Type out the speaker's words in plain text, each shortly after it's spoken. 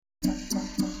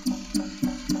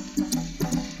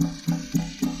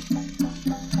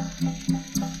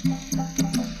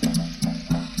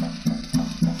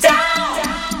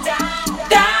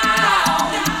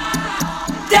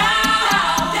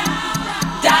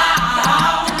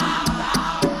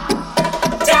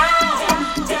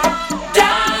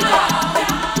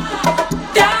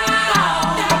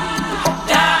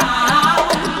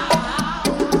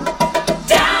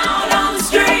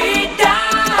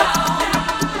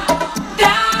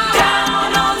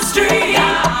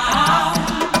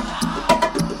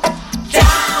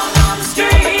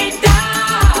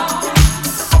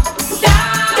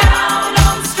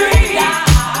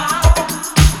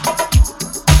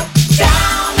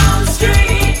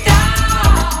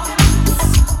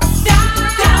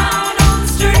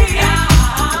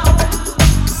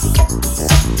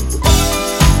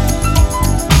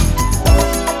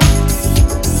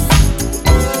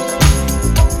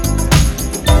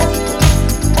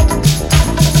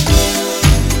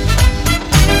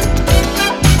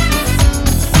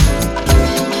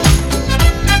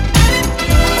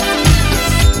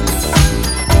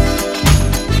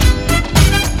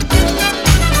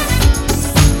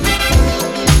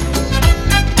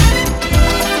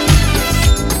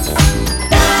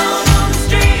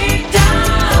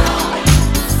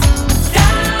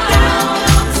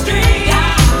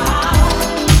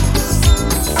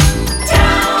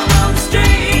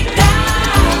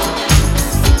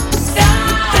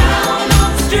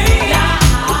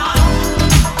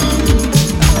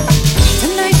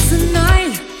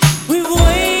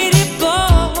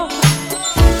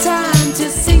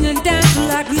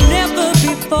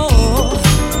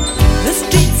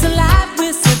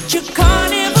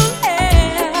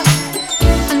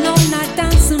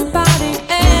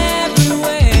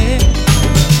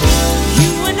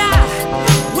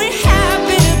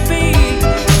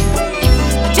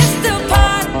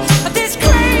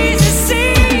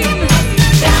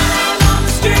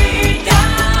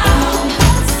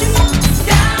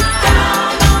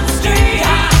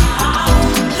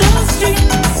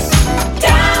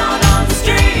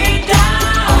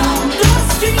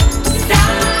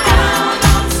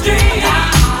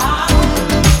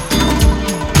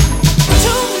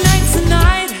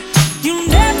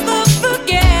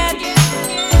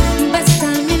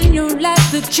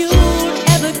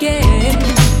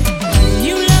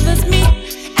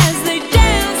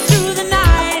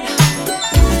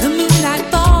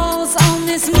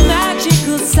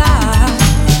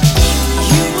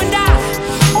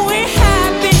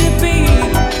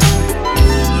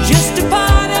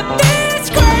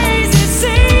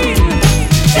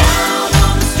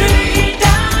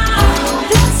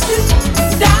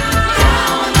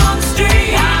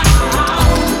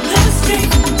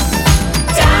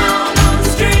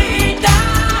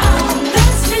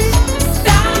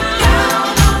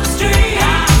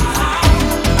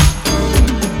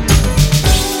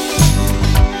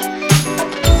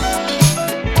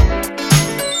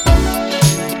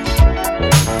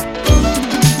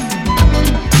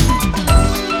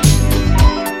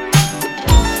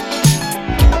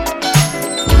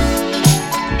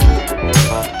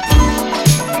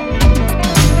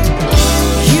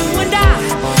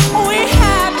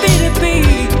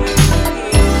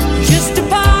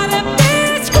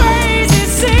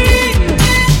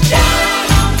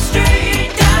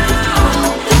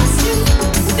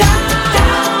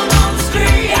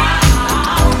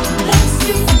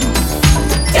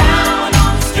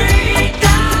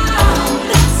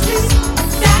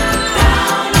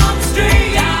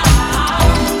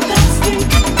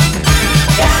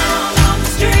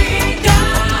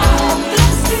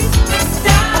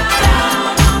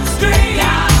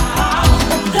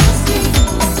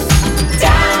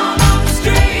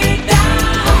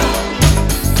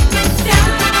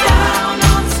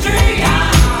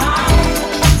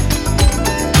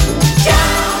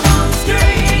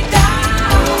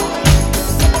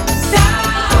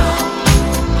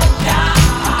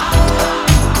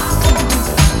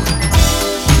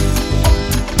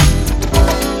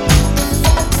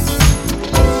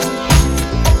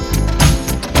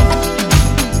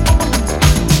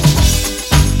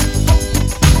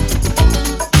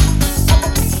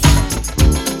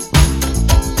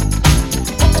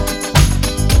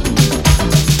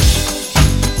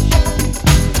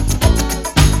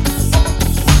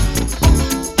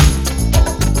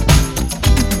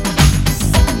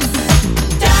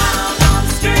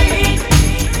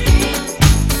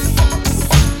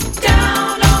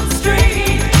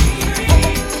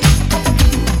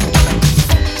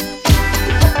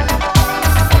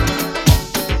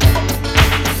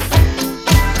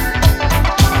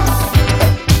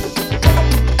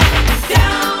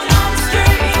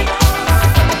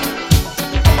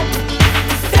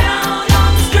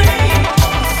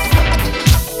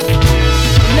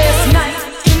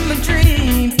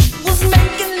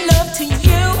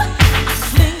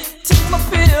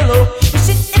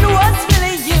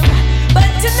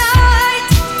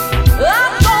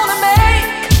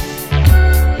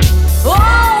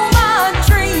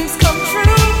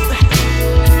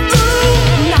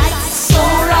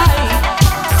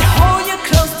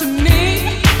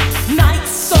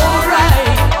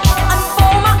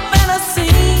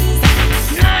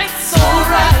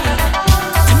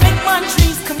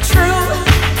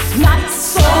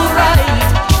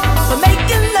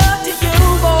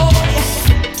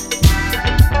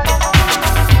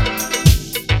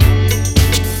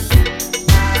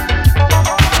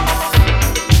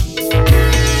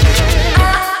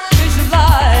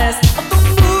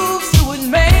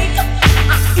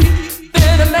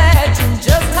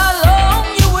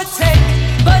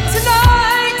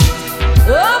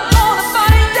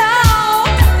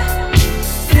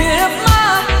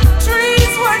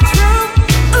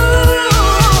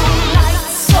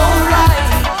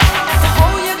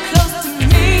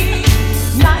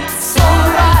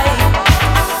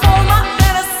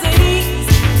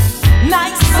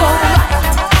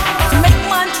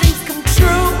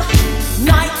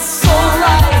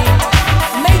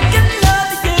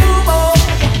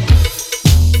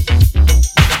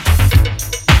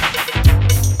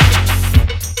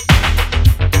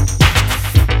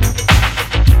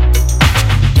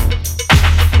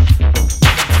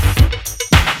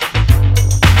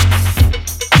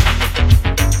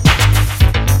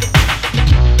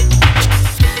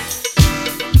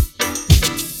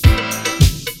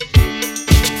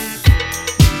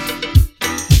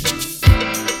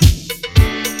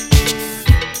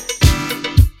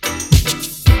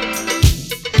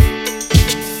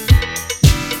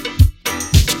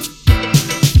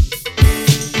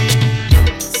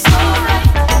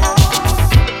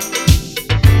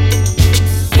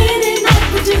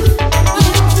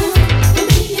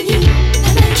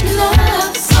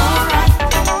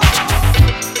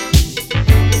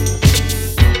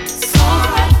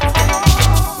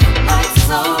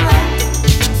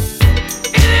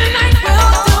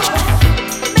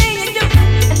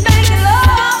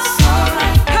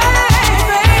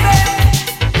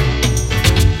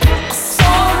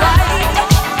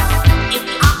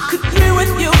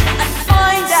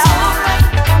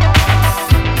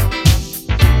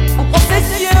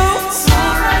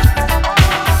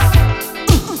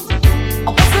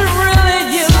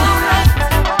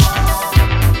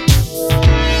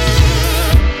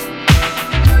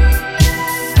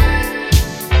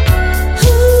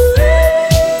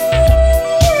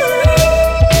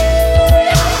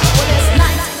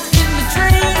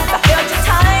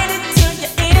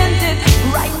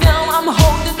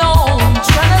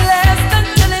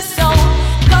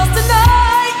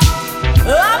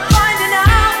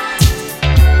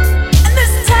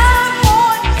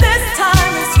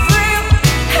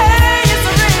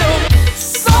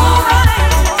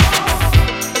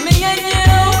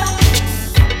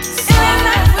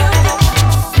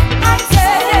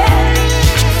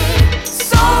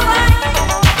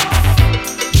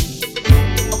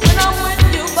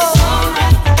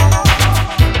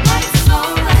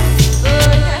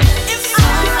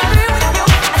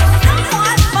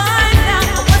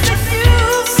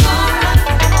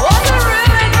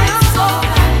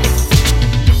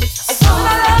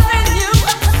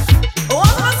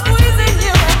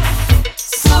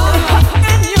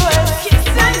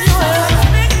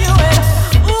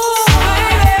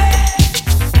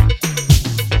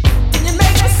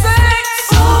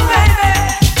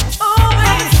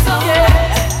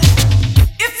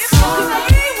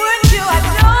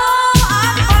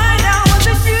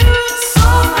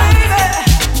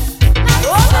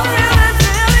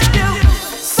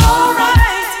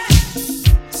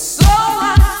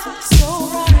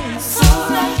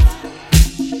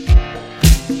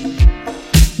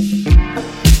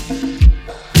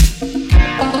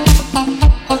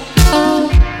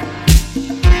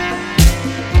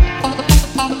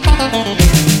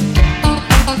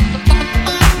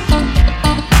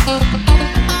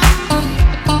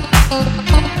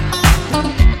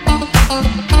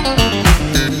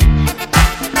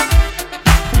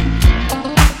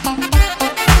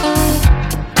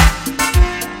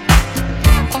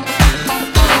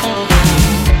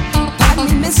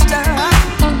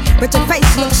but your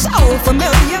face looks so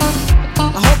familiar.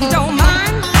 I hope you don't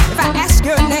mind if I ask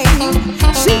your name.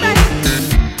 She made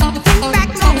think back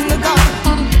long ago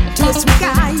to a sweet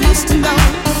guy I used to know,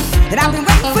 and I've been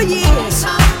waiting for years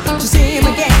to see him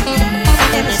again.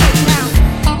 And I sit down.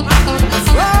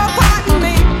 Oh, pardon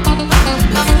me.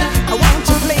 I want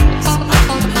you please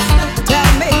tell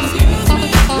me.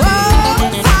 Oh,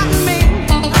 pardon me.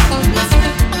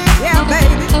 Yeah,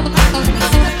 baby.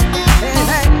 Hey,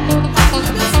 hey.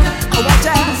 I want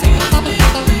you.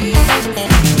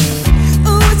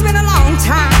 Ooh, it's been a long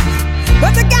time,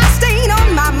 but the guy stayed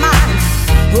on my mind.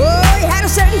 Oh, he had a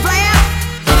certain flair.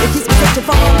 It keeps me searching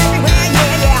for him everywhere.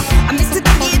 Yeah, yeah. I missed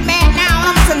it.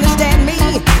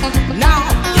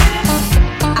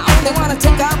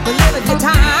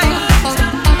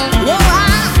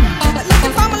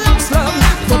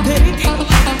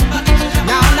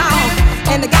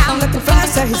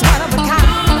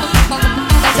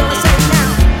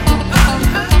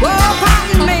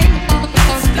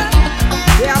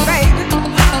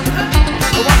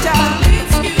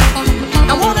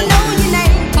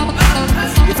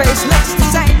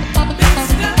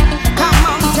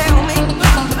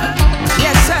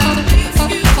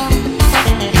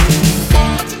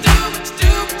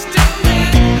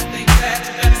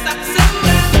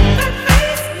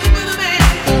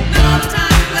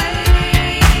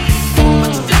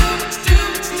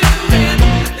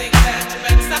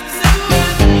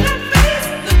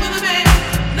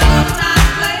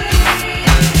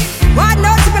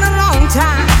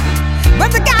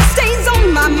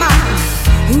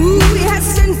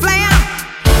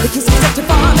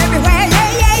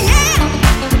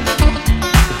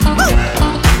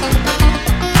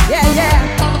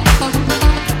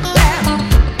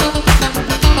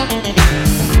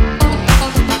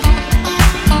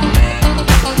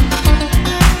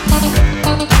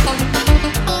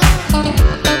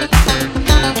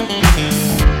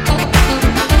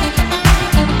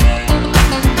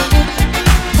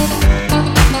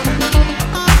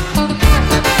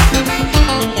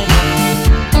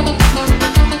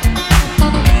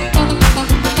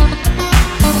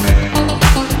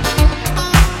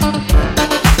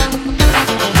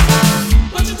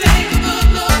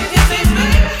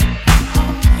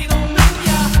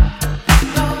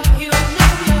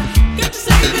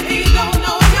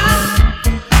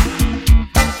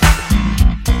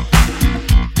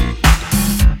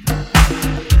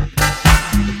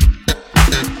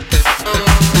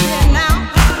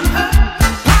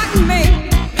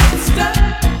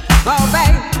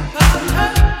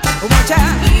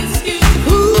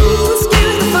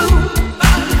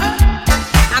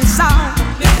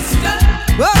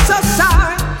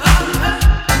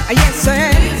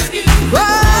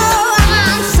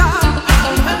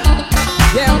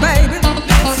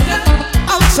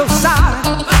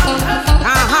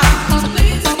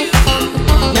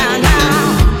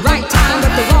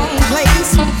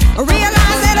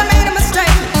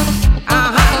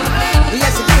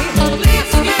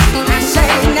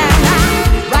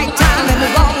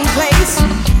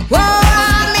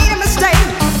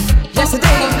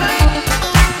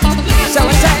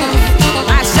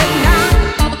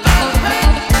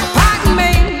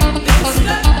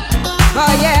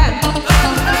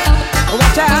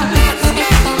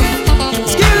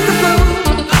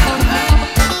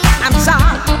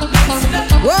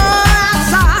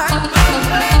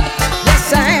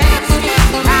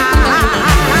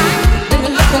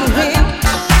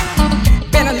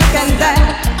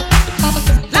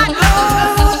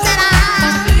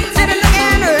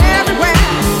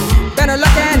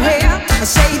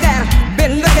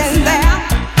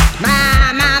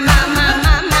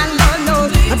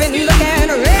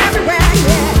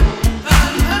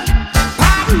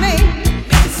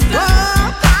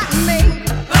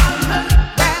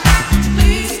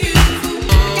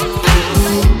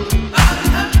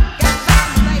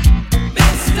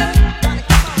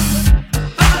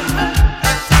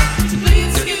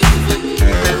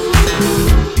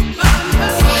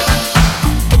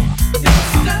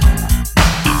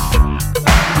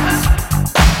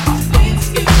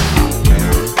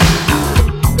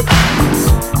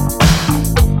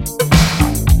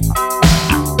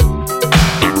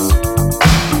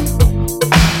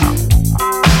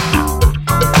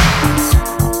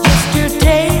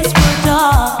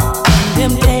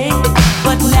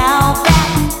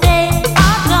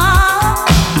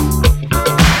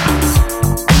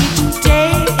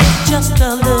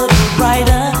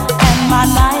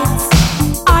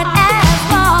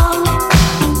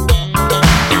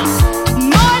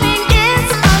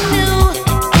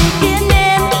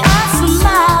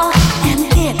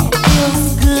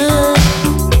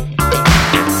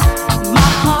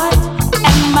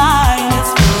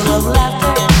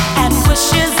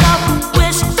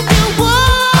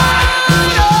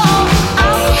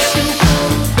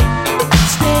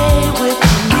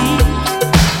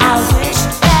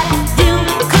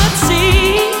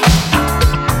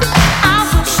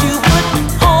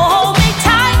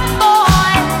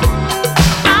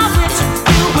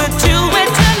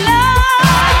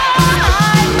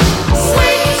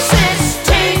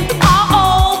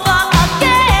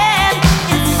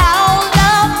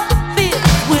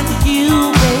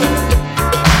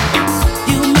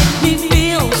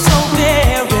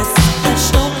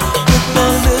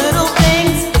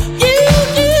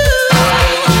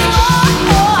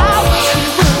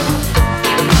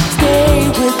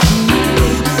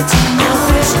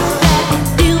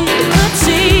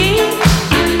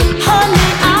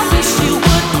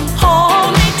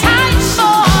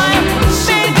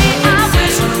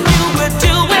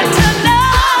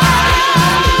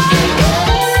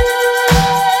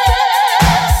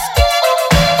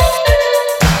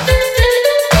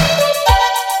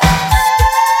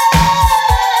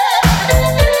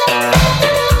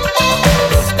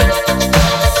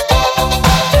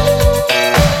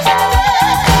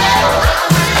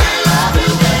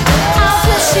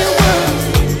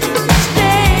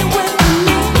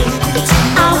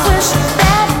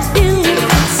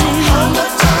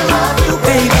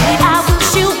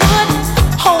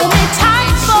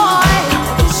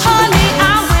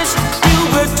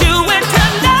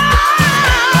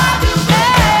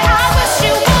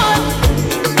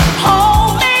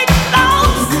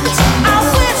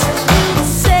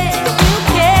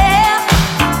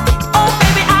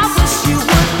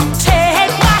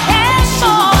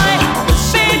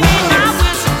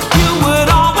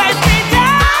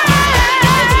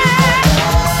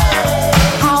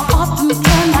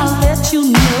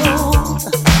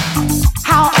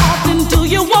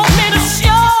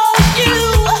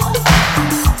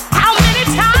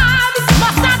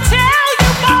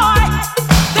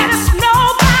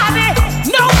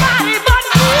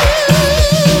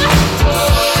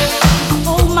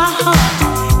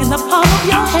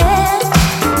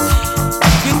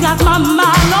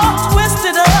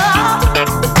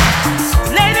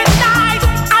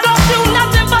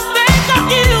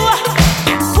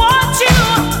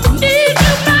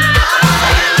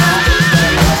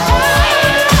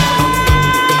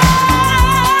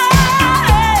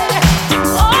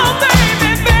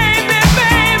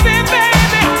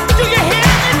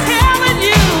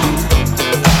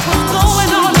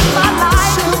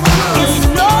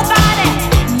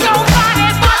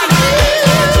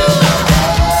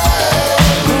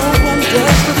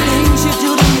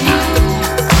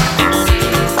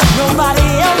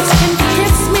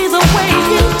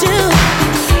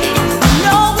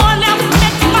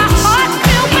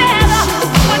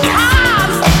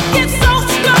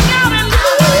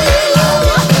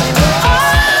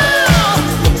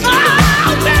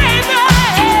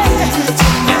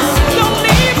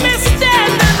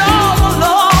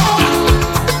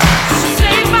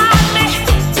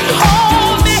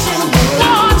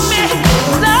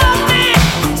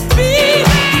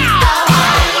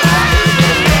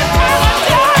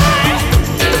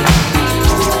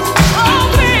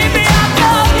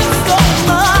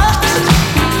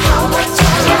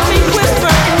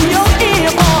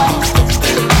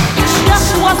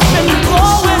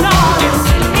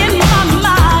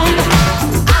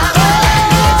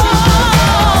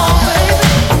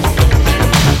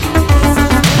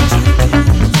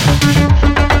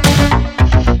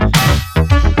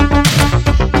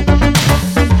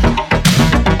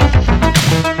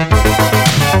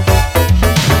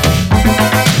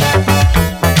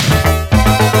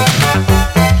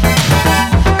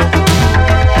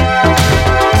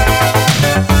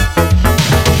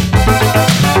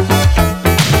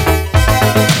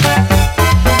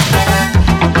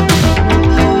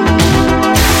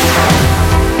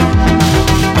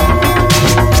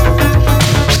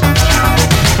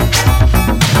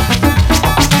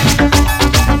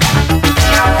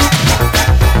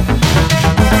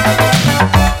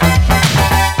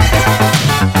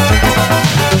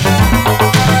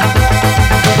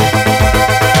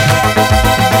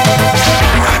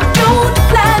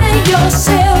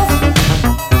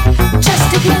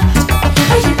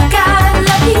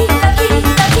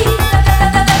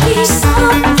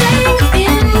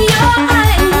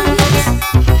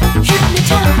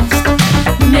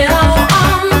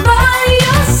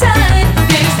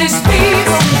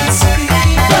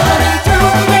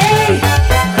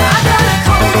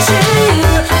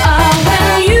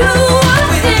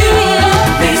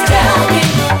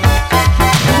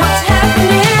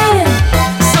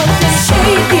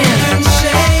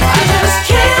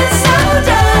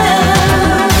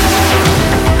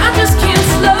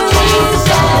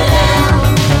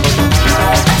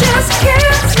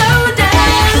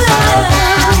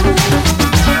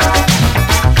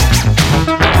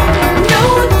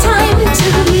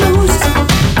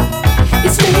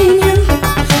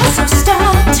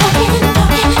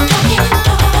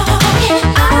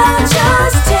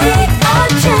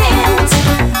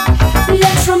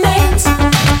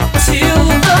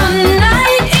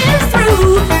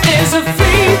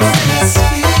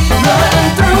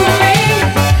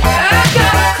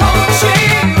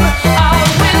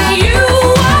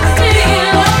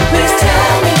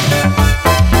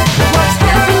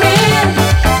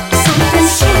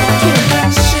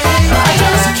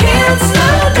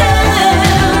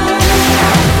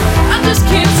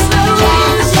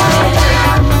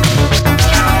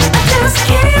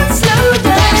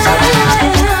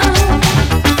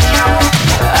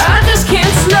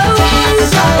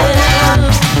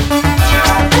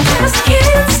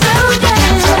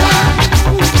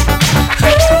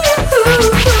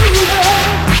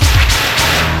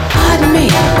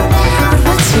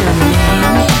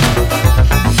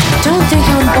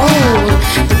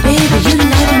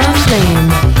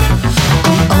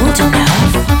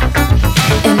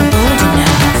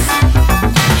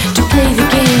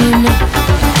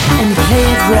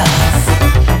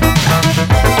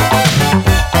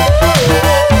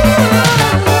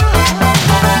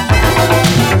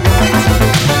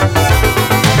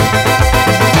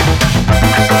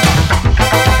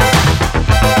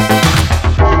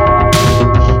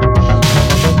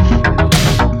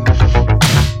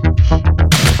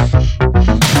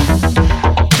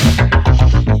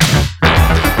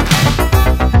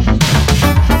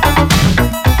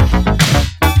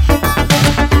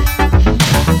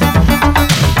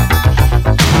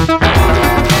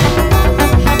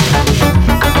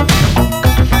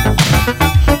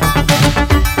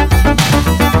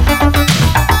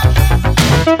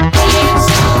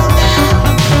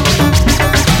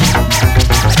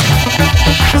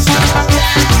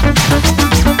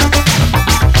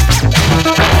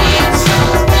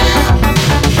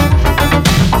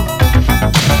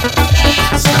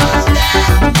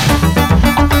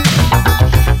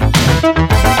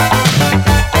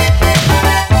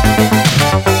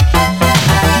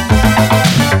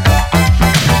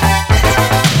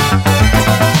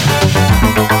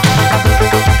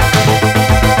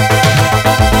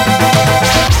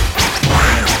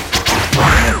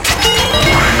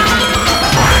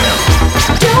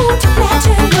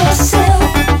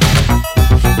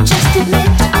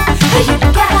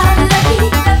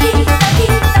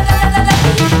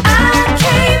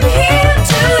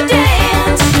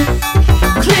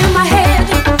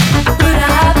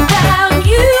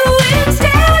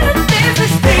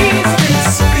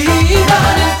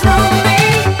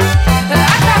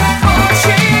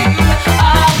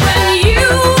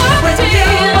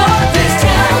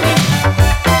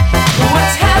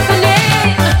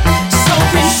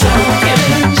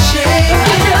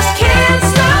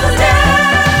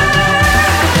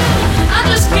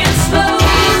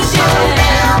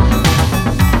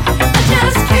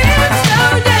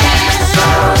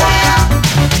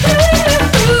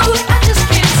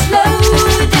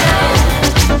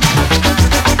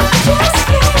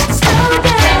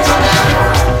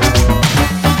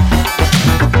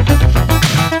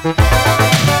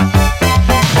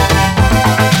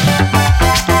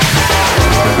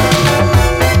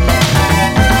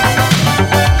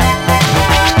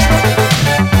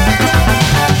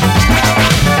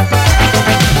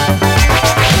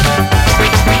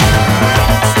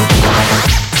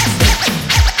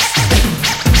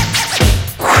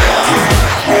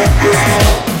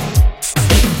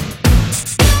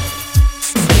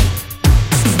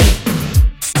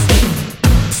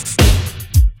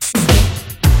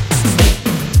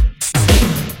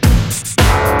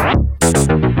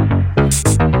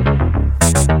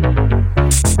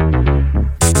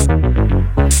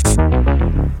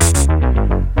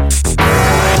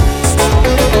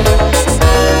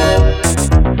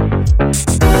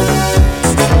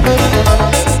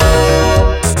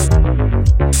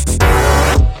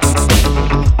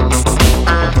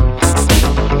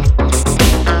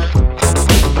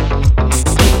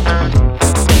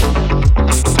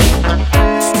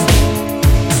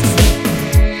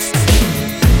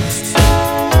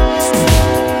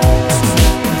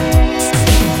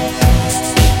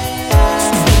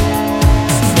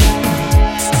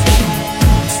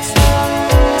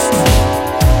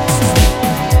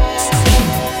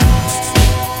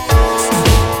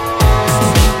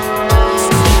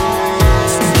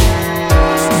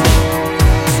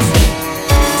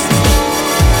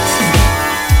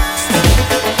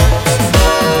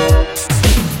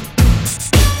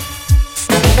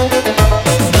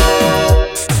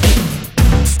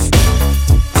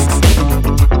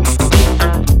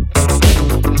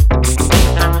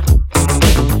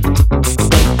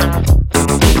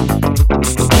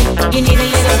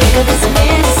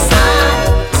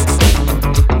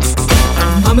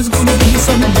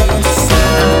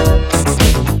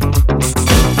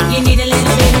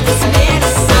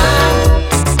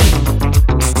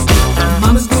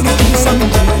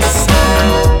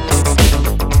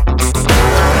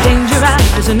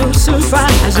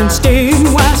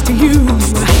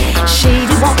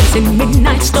 and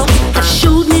midnight stars have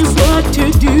showed me what to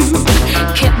do.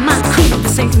 Kept my cool,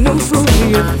 this ain't no fool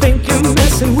you think you're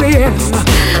messing with.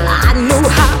 I know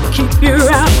how to keep you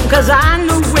out, cause I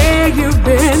know where you've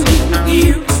been.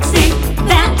 You think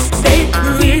that they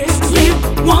really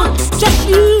want just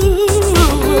you.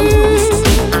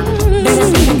 Better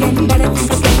think again, better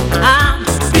think again. I'm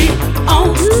the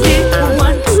only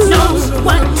one who knows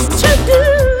what to do.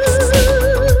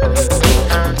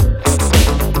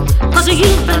 Cause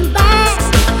you've been bad,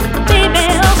 baby,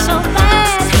 oh so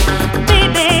bad,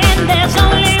 baby, and there's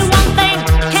only one thing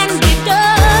can be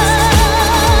done.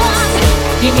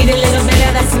 You need a little bit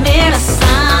of that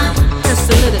medicine, just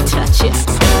a little touch, yeah.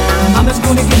 Mama's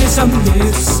gonna give you some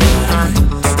medicine.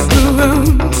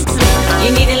 You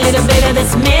need a little bit of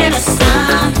this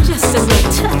medicine, just a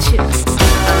little touch, yeah.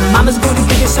 Mama's gonna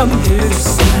give you some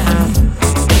medicine.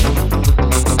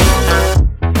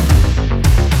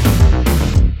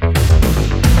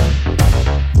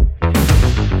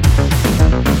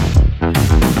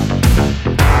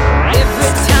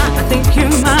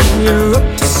 You're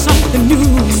up to something new.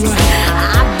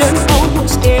 I've done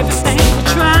almost everything to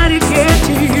try to get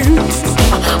to you.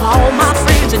 All my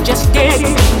friends are just dead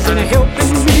ends and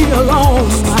helping me along.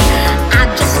 I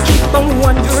just keep on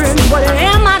wondering, what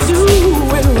am I doing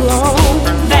wrong?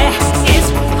 There is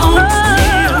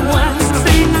only one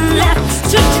thing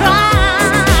left to try.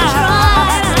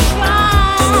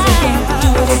 Do it again, do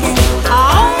it again.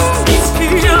 On this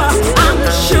feel, I'm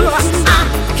sure I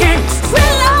can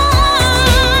rely.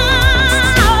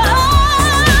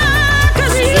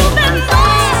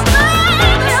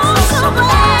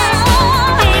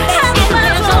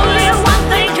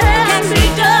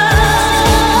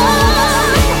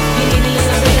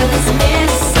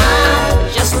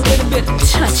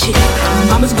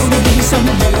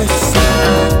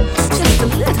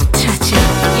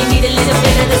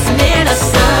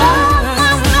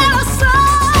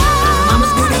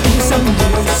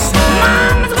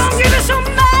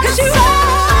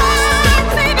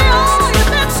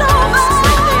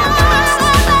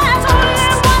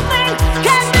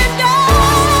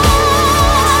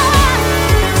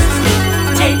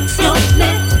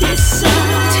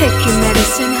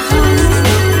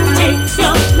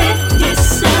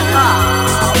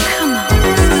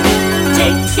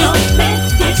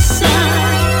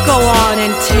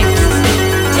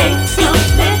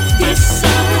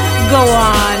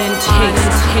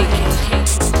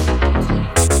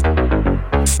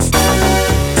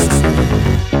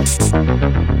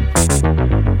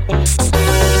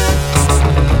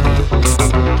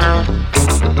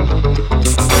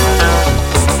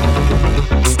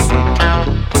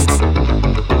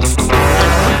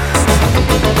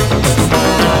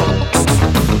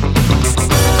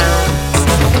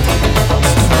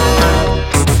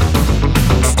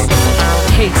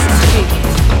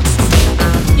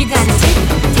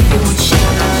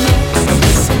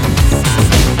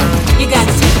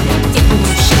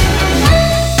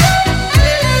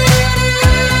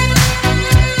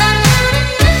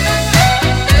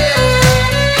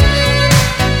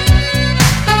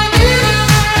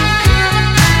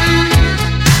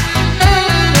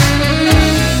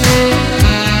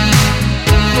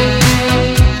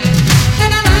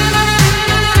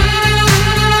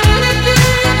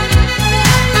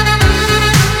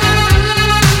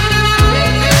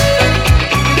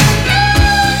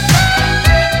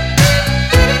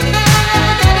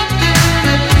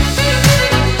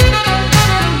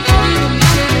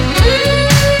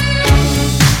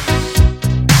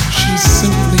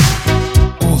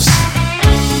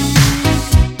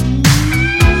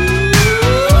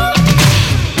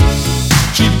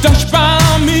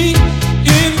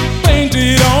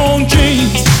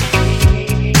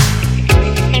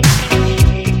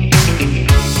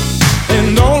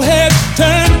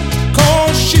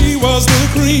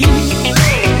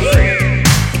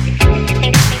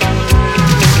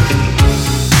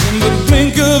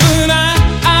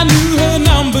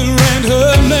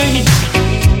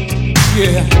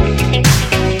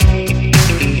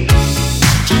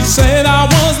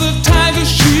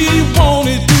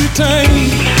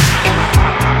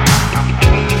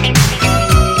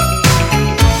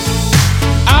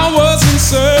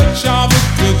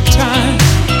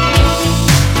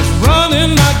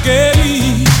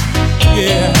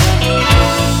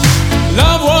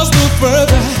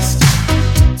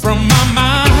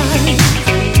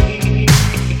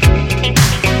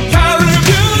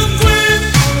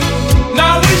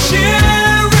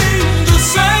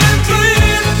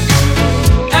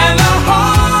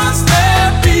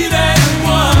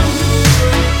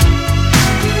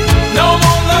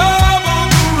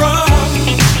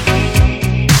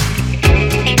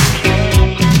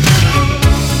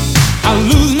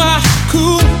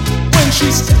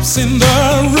 steps in the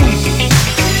room.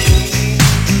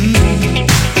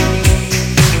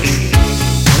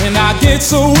 And I get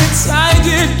so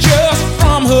excited just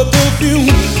from her perfume.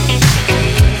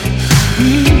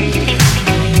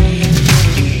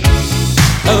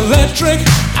 Electric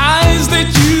eyes that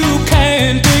you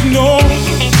can't ignore.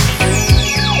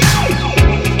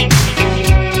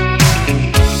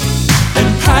 And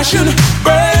passion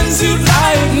burns you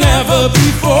like never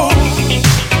before.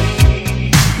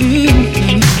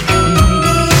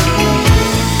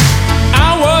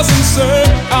 I was in search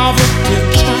of a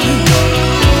picture,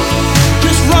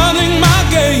 just running my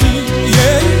game,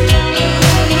 yeah.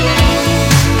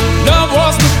 Love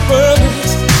was the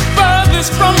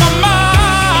furthest from my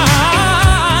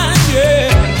mind, yeah.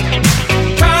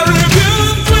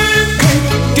 Caribbean queen,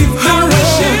 give her a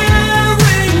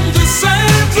sharing the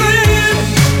same dream.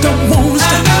 Don't want to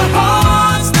and our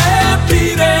hearts they're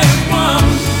beating one.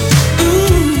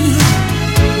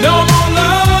 No more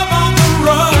love on the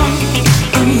run.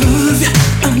 I love you,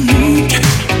 I need you.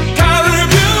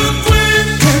 Caribbean queen,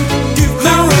 give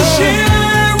her a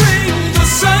sharing the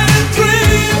same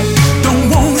dream. Don't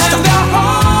want to and our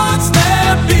hearts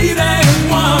they're beating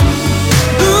one.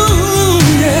 Ooh,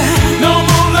 yeah. No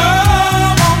more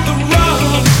love on the run.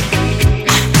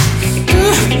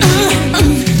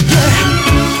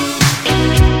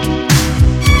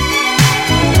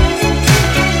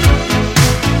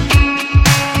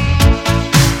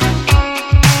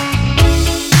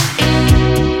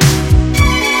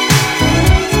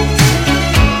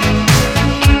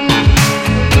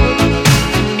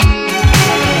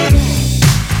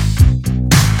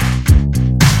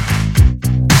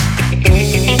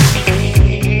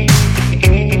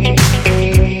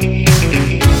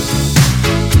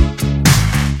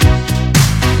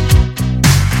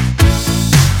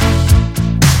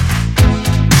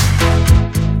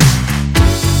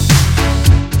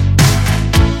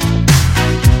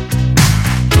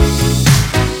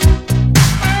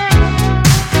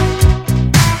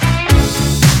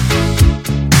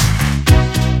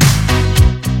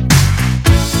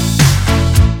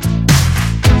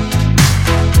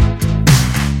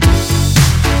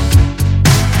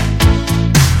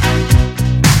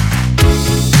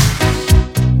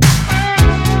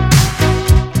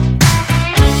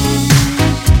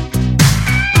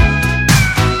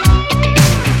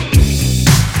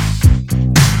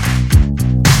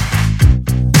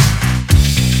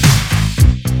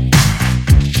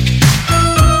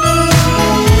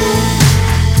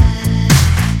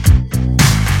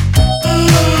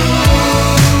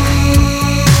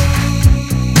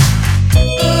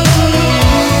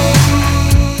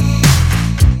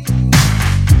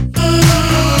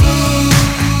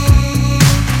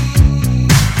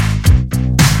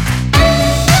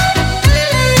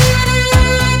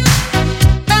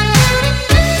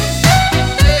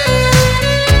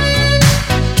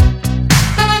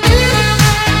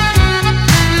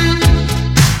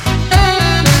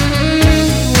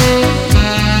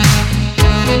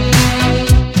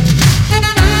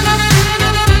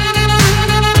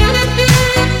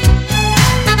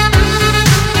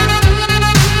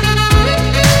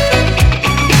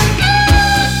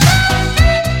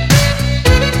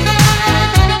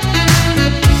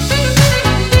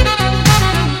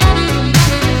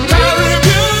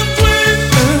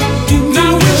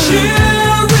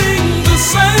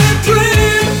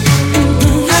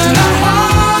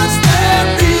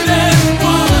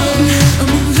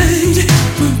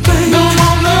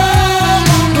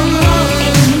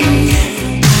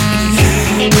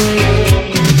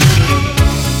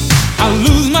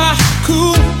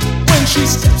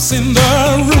 In the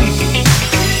room,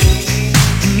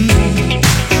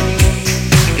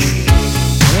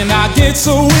 and I get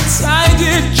so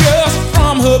excited just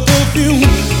from her perfume.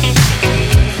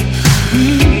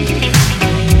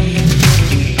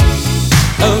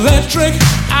 Electric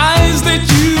eyes that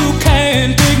you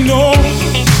can't ignore.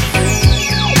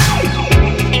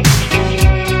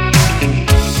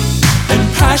 And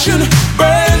passion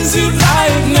burns you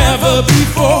like never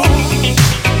before.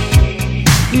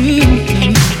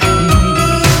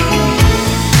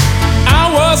 I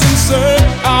was in search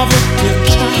of a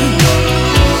picture,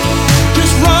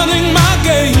 just running my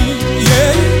game,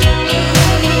 yeah.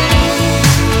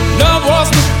 Love was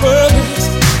the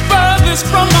furthest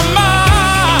from my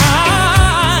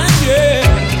mind, yeah.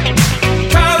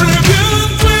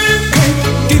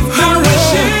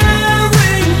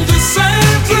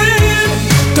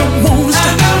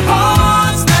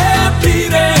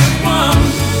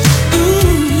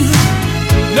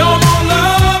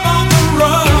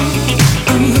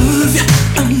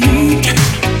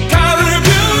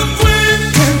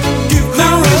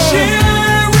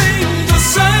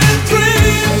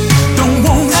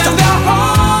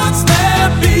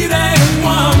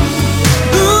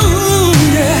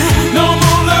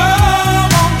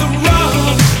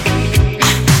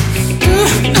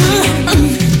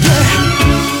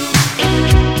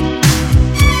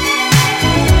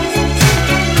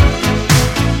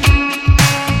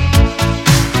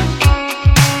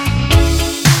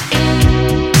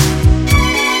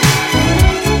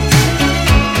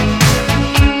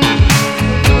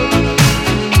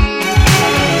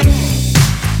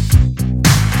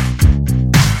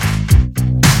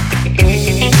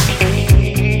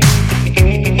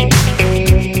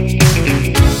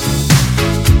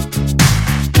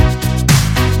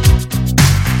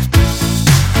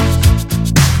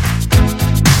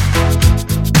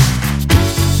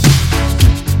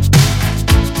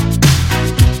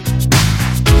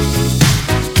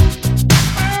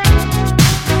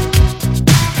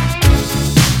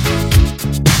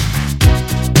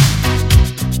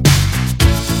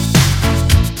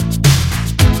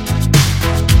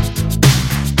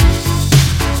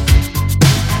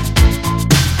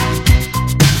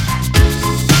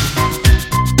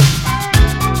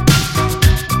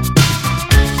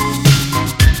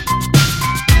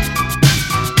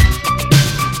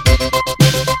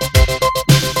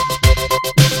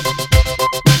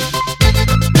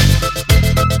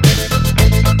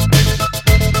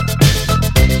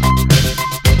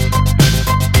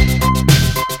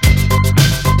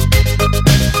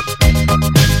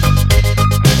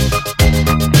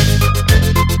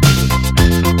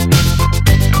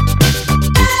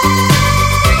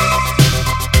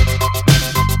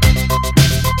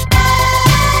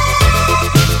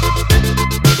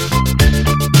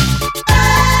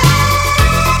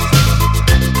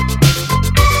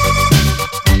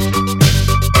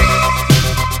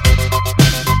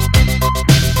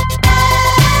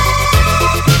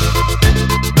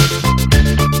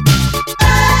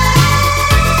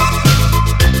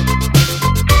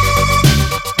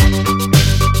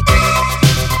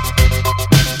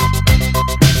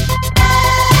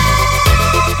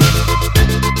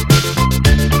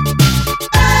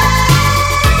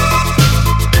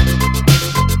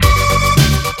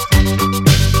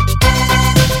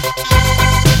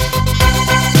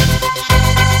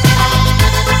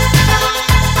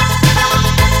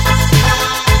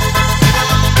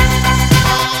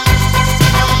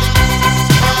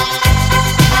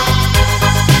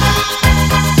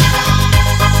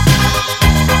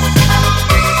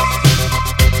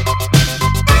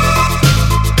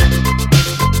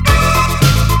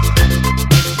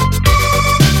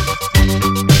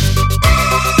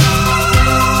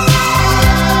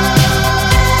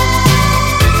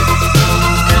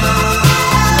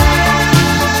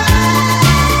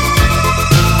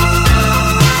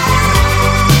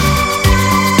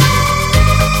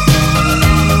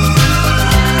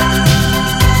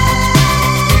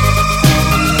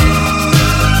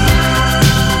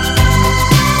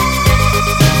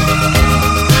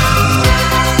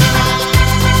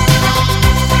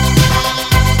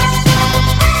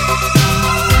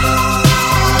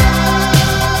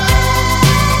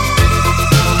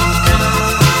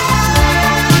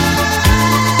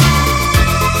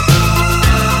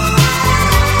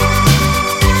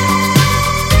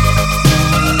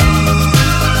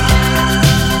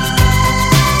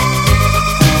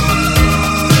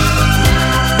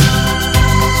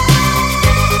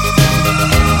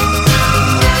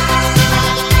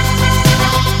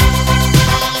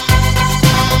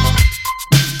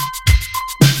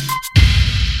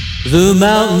 The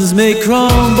mountains may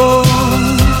crumble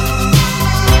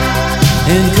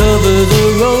and cover the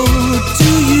road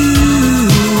to you,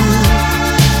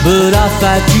 but I'll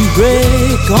fight to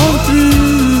break on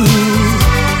through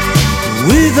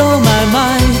with all my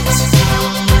might.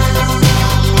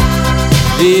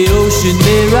 The ocean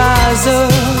may rise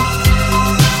up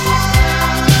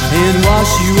and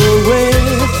wash you away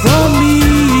from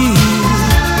me,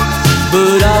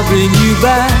 but I'll bring you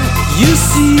back, you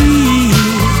see,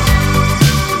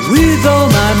 with all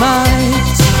my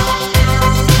might.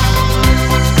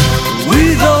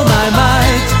 With all my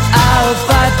might, I'll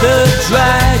fight the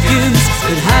dragons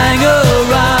that hang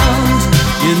around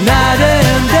you night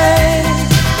and day.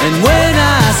 And when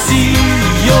I see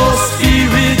your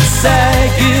spirit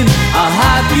sagging, I'll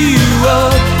hype you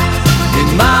up in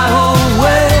my own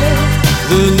way.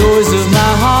 The noise of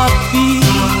my heartbeat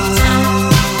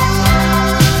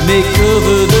may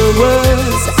cover the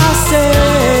words I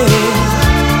say,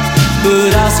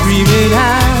 but I'll scream and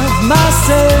have my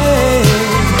say.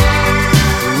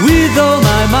 With all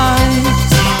my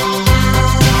might,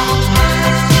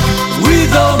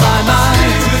 with all my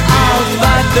might, I'll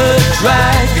fight the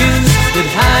dragons that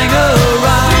hang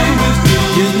around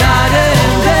you night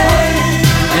and day.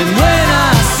 And when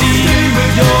I see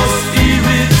your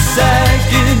spirit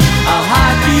sagging, I'll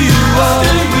hype you up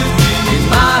in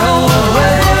my own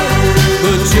way.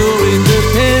 But you're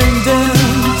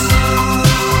independent,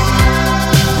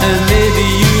 and maybe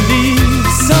you leave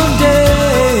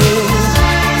someday.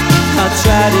 I'll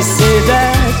try to say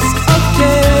that's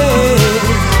okay.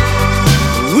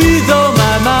 With all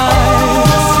my might,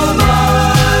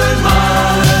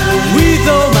 with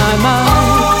all my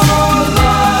might,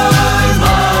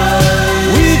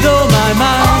 with all my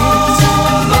might.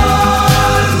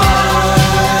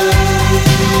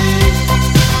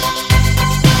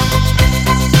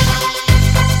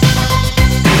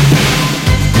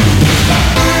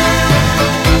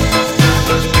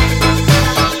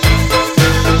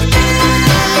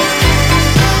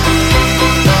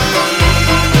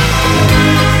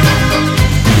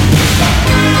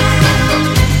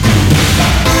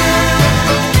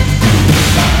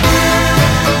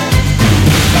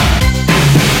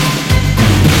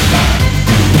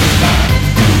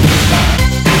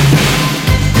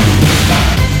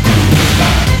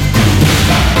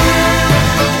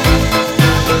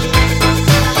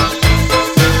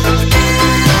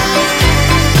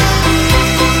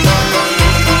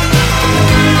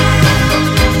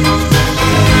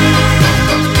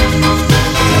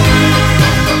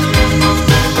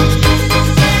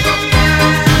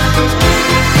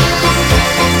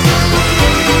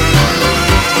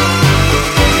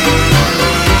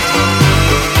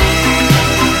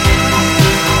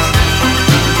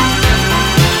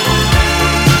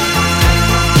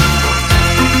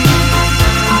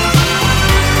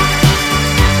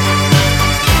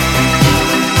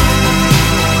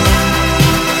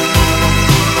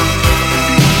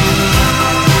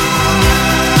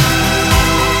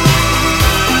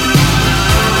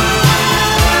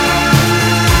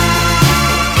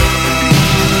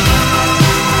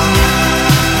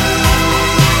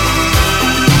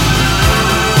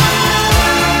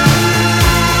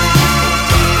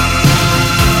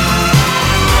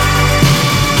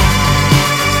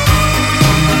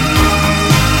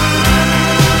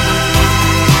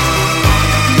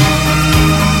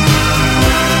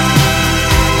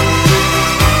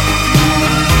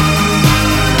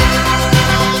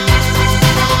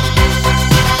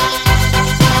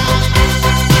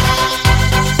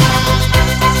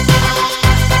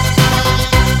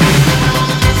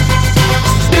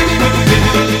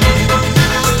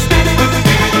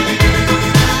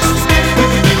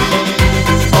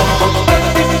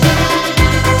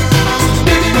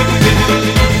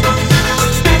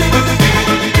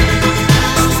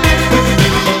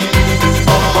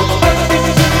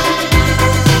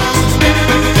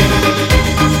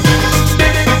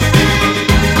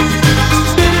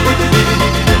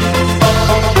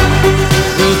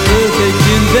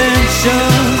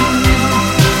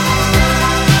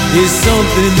 Is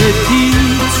something that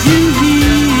keeps you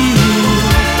here,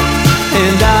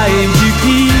 and I aim to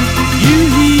keep you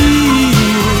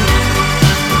here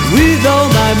with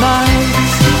all my might.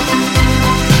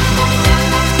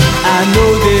 I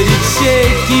know that it's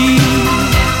shaky,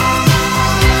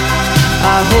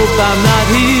 I hope I'm not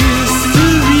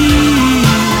history.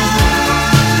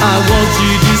 I want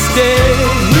you to stay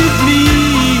with me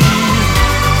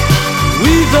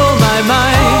with all my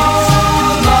might.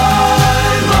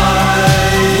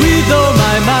 With all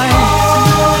my might,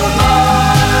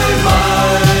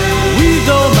 with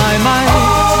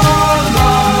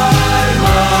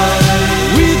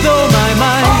all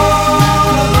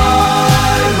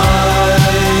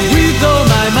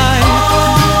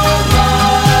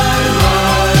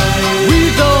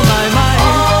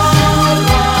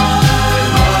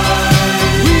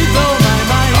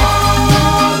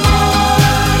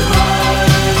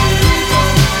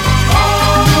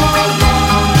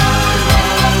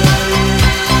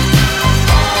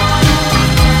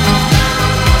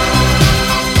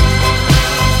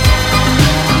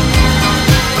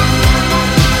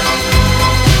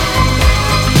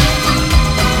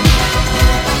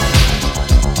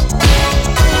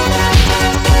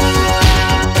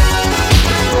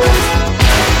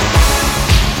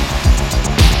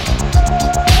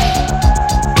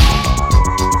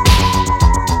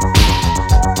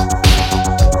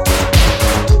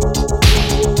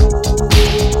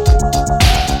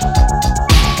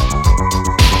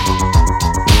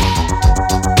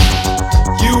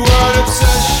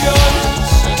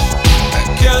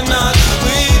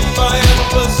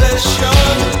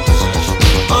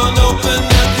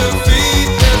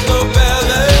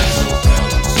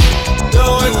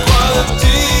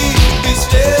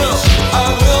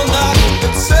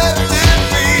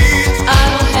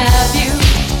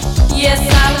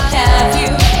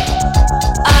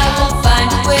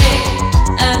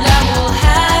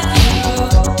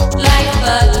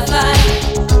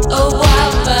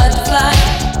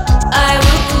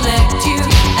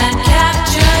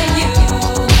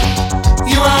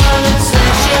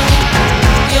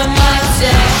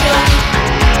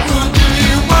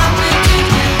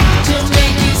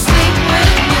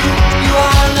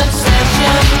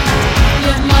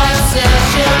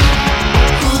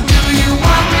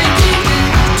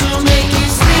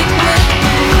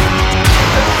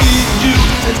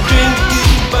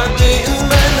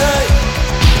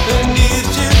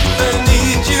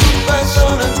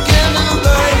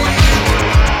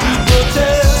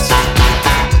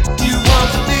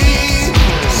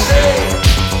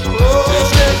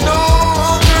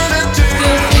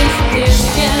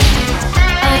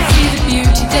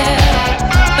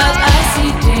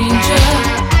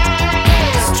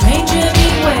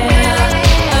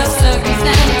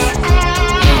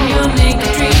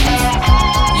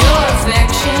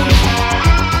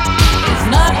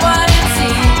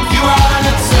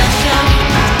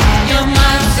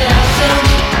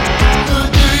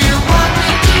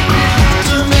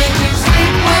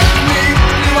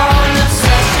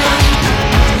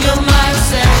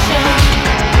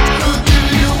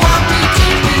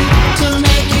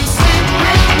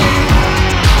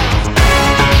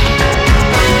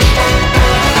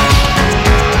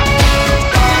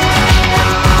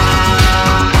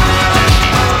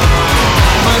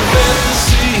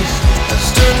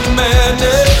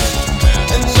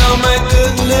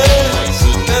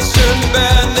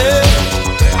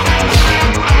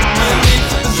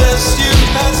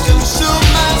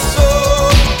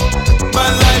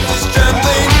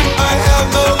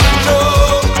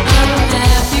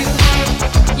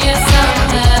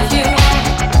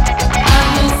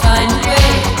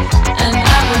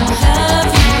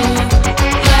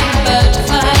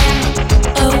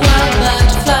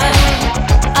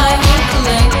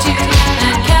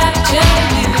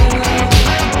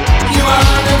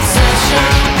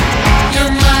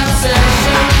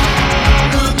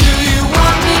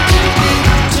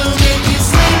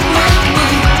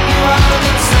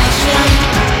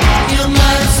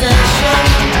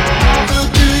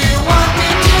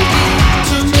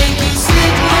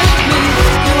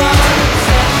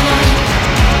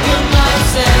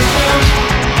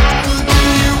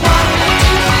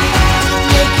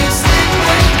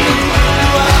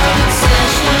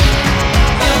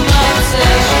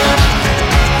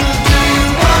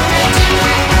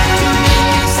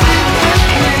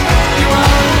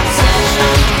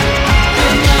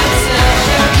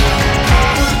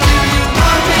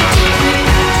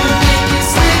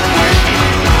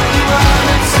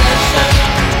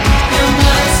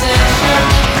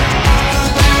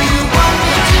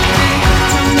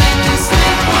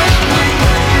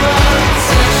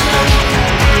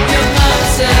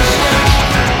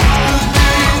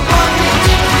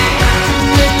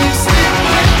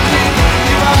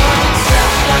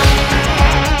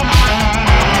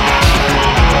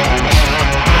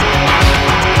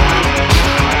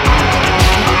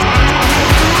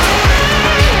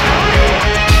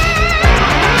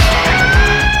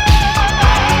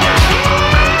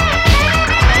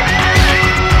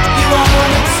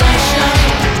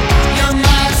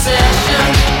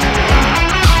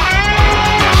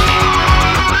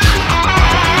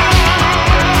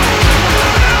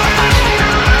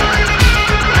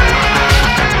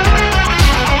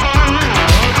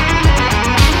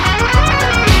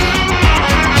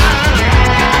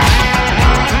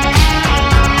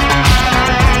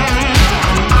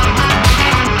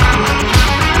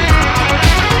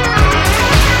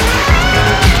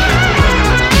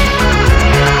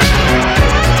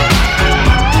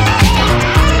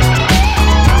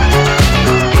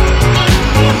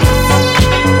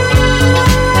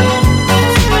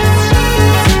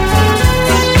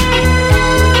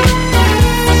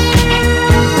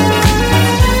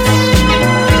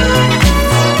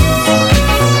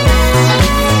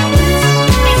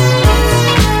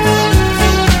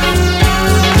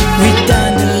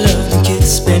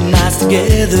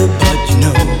together, but you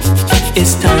know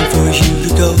it's time for you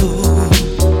to go.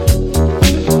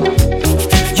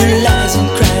 Your lies and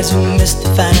cries will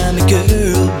mystify me,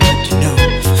 girl, but you know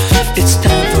it's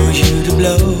time for you to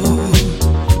blow.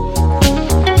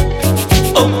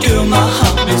 Oh girl, my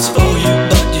heart beats for you,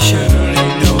 but you surely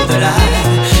know that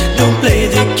I don't play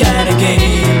the kind of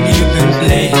game you've been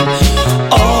playing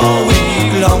all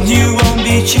week long. You won't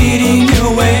be cheating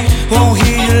your way, won't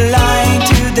hear you lying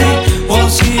today,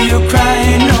 won't see you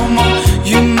crying no more.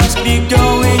 You must be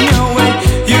going your way.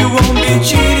 You won't be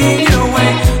cheating your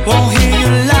way, won't hear you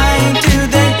lying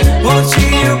today, won't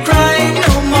see you crying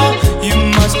no more. You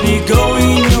must be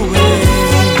going your way.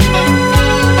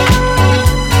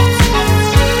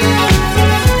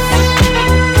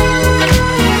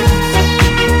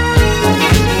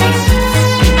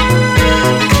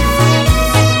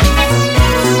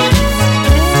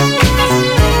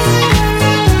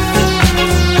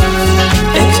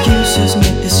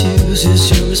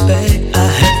 Excuses your respect I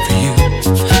had for you,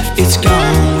 it's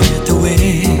gone with the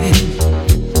wind.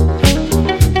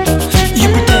 You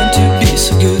pretend to be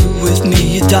so good with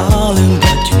me, darling,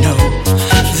 but you know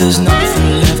there's nothing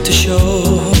left to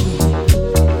show.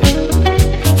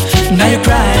 Now you're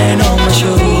crying on my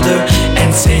shoulder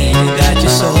and saying that you're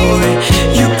sorry.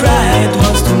 You cried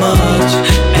once too much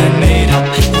and made up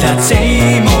that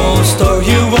same old story.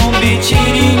 You won't be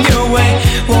cheating your way,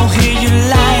 won't hear you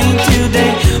lying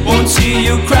today, won't see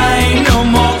you crying no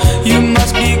more. You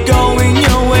must be going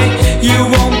your way. You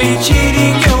won't be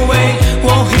cheating your way,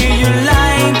 won't hear you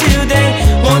lying today,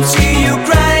 won't see you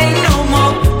crying no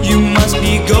more. You must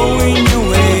be going your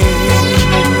way.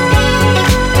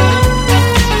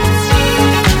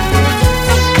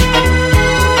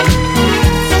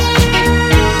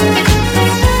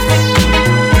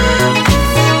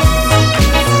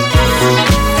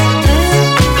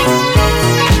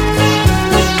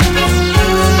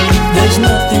 There's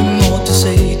nothing more to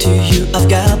say to you. I've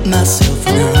got myself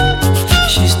a girl,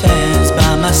 she stands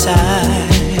by my side.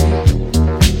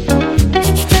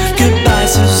 Goodbye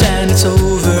Suzanne, it's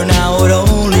over now. It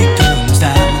only comes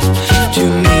down to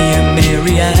me and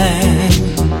Marianne.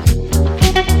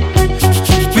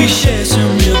 We share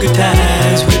some real good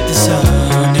times with the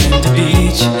sun and the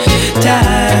beach.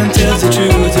 Time tells the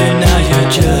truth and now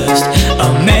you're just a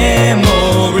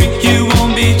memory. You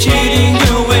won't be cheating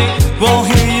your way, won't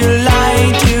hear you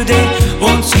lying today,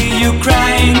 won't see you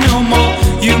crying no more.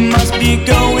 You must be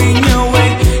going your way.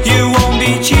 You won't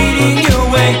be cheating your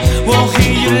way, won't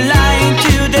hear you lying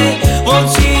today, won't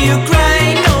see you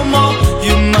crying no more.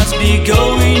 You must be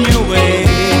going your way.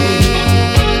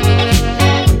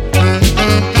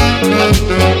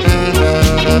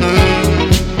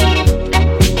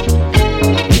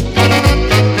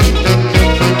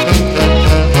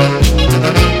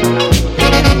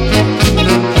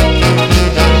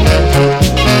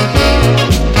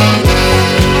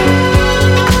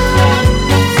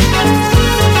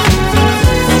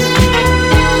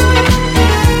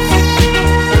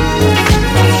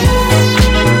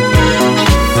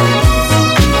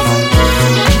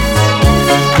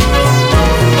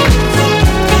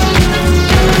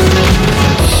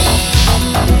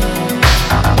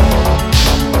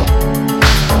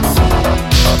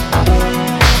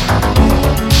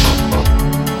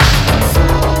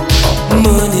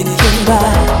 Money can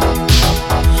buy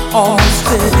almost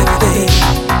anything.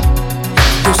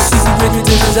 Your secret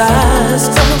desires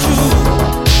come true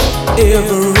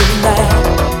every night.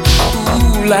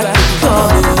 Ooh, like a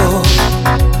carnival,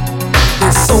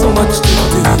 there's so much to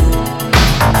do.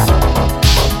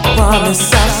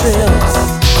 Promise ourselves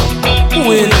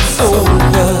when it's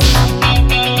over,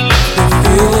 the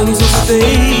feelings will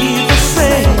stay the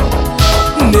same.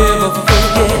 Never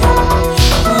forget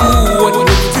what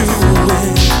we're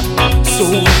doing, so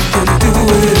we can do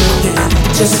it again.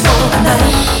 Just for a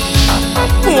night,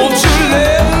 won't you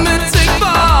let me take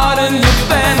part in your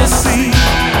fantasy?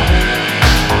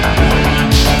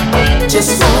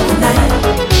 Just for a night,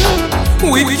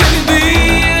 we can be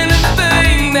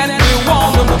anything that we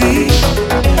wanna be.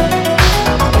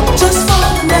 Just for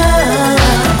a night,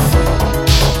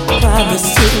 promise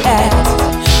to act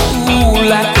ooh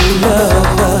like a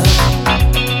lover.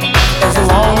 As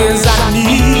long as I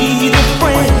need a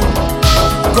friend,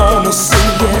 gonna say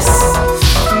yes,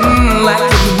 like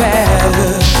it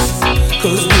matters,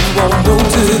 'cause we won't go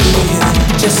to the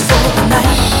end. Just for a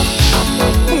night,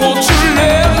 won't you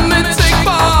let me take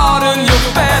part in your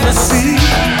fantasy?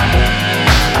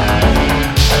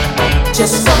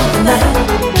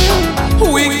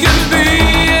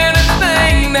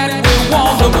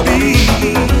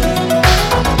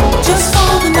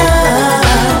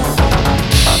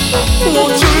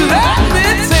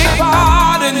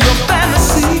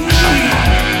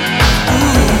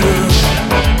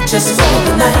 just for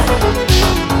the night.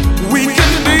 We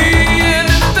can be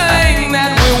anything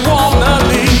that we wanna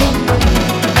be,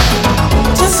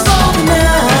 Just for the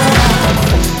night.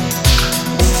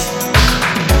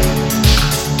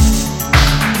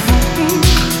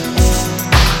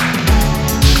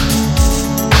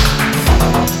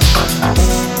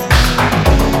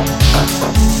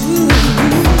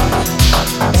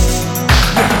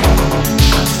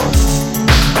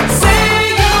 Say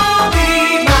you'll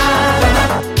be my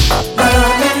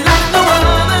love.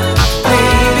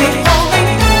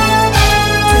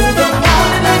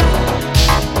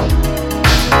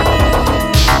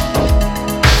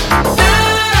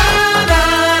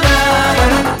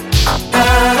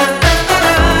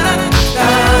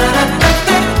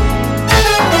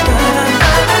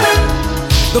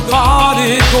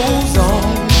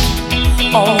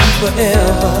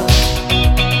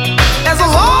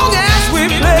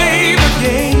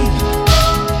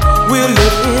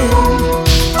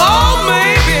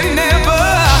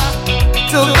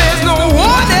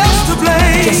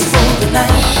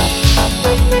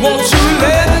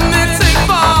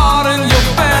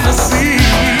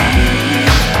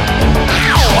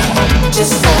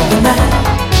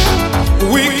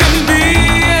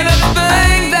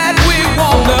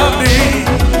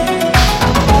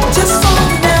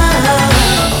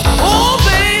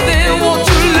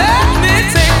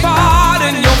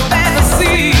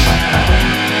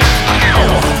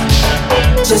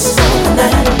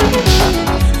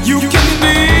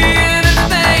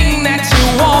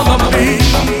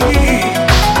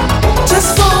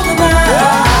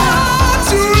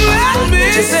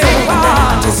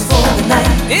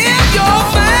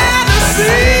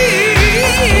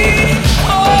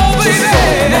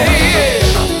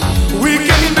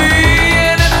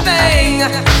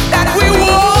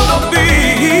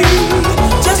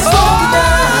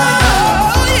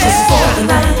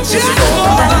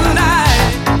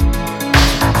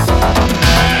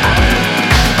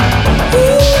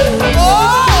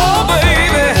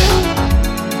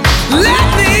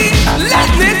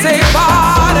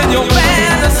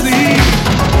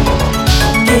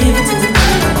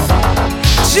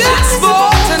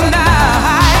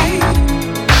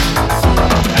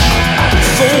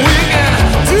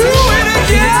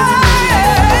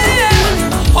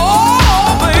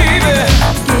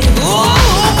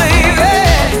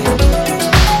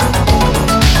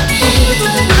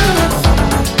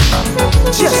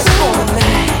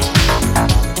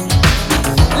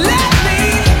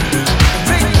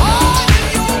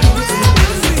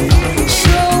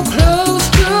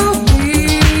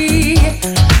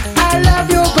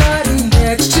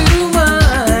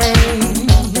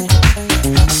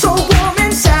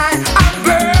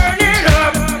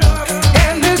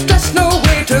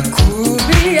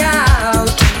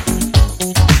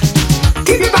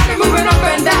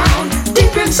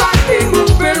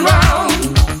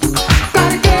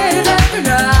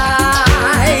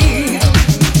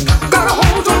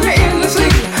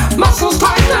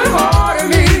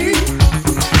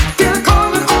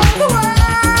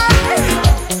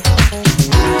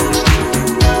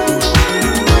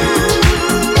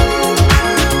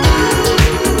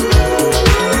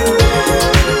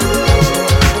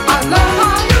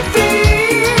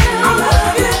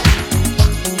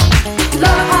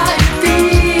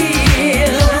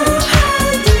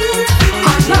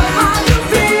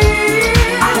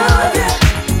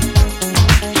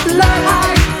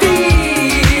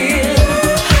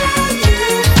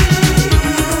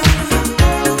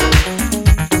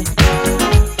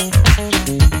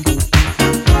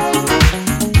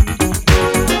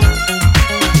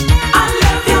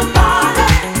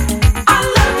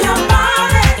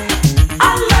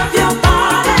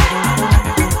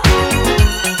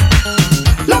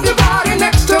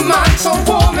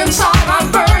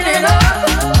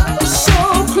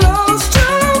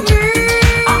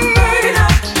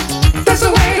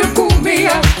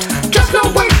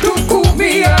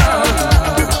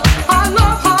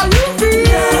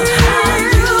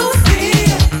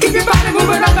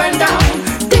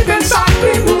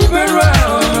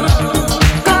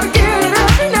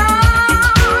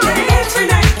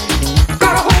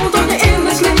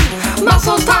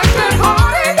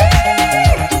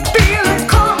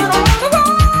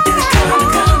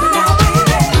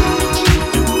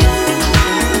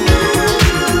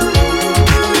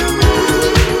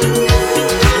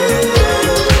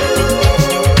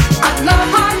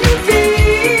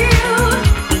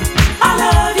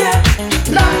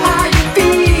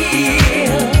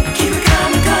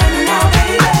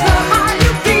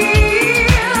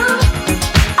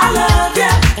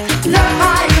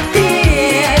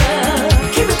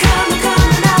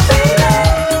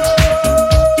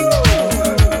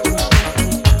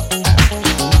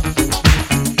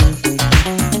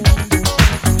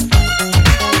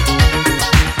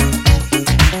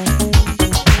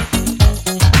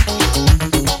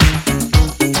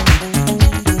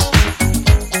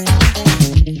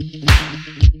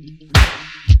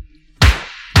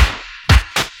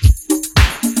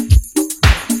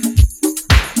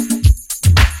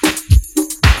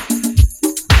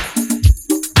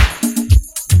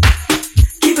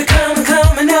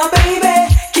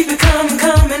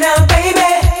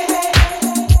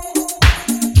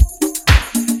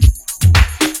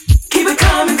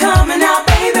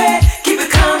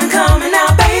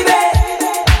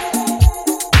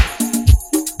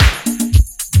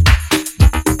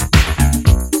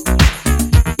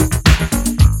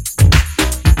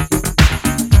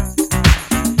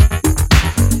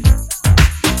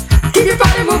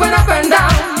 moving up and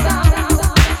down.